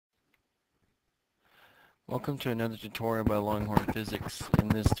Welcome to another tutorial by Longhorn Physics. In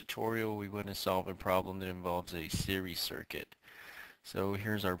this tutorial we want to solve a problem that involves a series circuit. So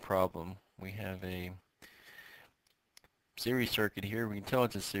here's our problem. We have a series circuit here. We can tell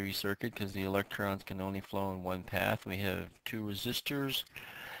it's a series circuit because the electrons can only flow in one path. We have two resistors.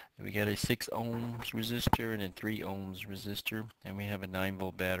 We got a 6 ohms resistor and a 3 ohms resistor, and we have a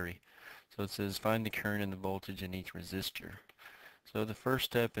 9-volt battery. So it says find the current and the voltage in each resistor. So the first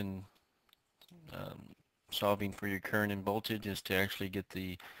step in solving for your current and voltage is to actually get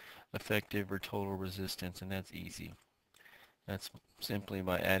the effective or total resistance, and that's easy. That's simply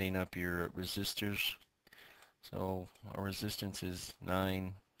by adding up your resistors. So our resistance is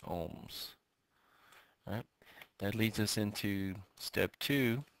 9 ohms. All right. That leads us into step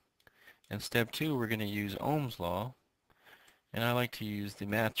 2. In step 2 we're going to use Ohm's law, and I like to use the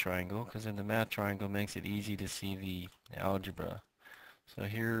math triangle because in the math triangle makes it easy to see the algebra. So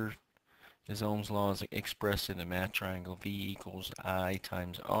here is Ohm's law is expressed in the math triangle. V equals I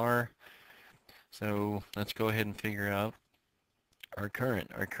times R. So let's go ahead and figure out our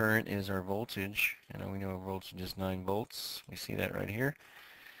current. Our current is our voltage, and we know our voltage is 9 volts. We see that right here.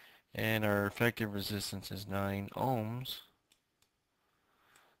 And our effective resistance is 9 ohms.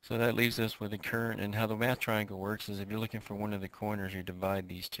 So that leaves us with a current, and how the math triangle works is if you're looking for one of the corners, you divide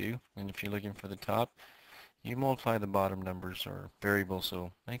these two, and if you're looking for the top, you multiply the bottom numbers or variables, so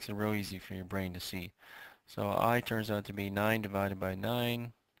it makes it real easy for your brain to see. So I turns out to be 9 divided by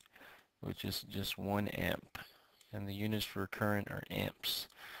 9, which is just 1 amp. And the units for current are amps.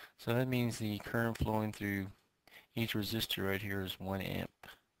 So that means the current flowing through each resistor right here is 1 amp.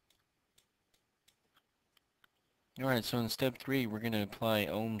 Alright, so in step 3 we're going to apply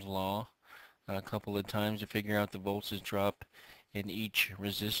Ohm's law a couple of times to figure out the voltage drop in each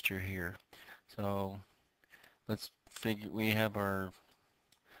resistor here. So let's figure, we have our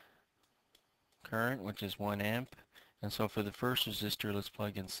current, which is 1 amp, and so for the first resistor let's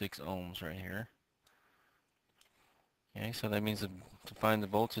plug in 6 ohms right here. Okay, so that means that to find the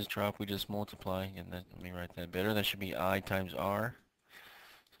voltage drop we just multiply, and let me write that better, that should be I times R.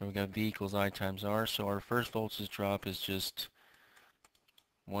 So we got V equals I times R, so our first voltage drop is just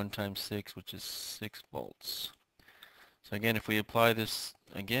 1 times 6, which is 6 volts. So again, if we apply this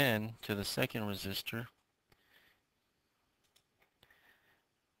again to the second resistor,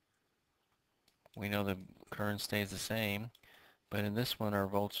 we know the current stays the same, but in this one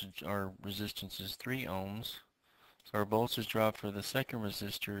our resistance is 3 ohms. So our voltage drop for the second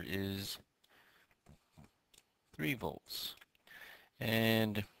resistor is 3 volts.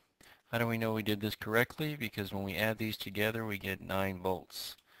 And how do we know we did this correctly? Because when we add these together we get 9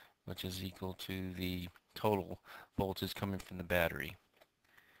 volts, which is equal to the total voltage coming from the battery.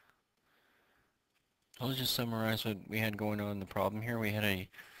 I'll just summarize what we had going on in the problem here. We had a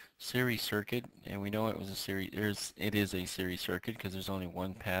series circuit, and we know it was a series. It is a series circuit because there's only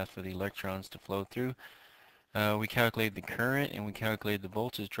one path for the electrons to flow through. We calculated the current and we calculated the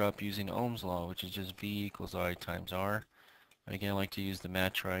voltage drop using Ohm's law, which is just V equals I times R. Again, I like to use the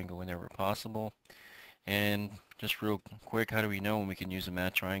math triangle whenever possible. And just real quick, how do we know when we can use a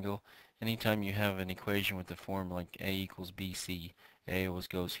math triangle? Anytime you have an equation with the form like A equals BC, A always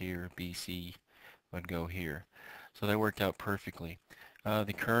goes here, BC would go here. So that worked out perfectly.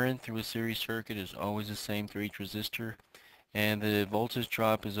 The current through a series circuit is always the same through each resistor, and the voltage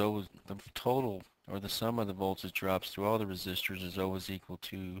drop is always the total, or the sum of the voltage drops through all the resistors is always equal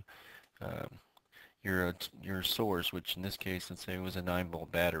to your source, which in this case, let's say it was a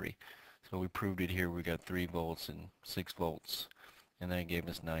 9-volt battery. So we proved it here. We got 3 volts and 6 volts, and that gave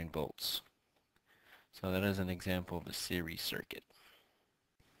us 9 volts. So that is an example of a series circuit.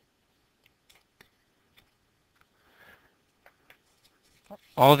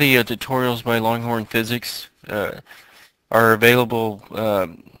 All the tutorials by Longhorn Physics are available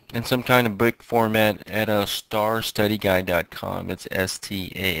in some kind of book format at starstudyguide.com. It's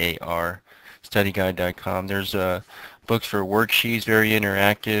STAAR, studyguide.com. There's books for worksheets, very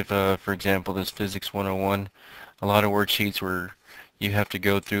interactive. For example, this Physics 101, a lot of worksheets where you have to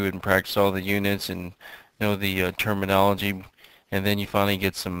go through and practice all the units and know the terminology, and then you finally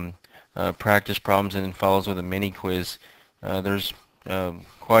get some practice problems, and it follows with a mini quiz. There's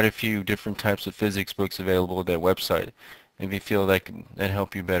quite a few different types of physics books available at that website. If you feel that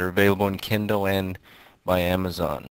help you better, available in Kindle and by Amazon.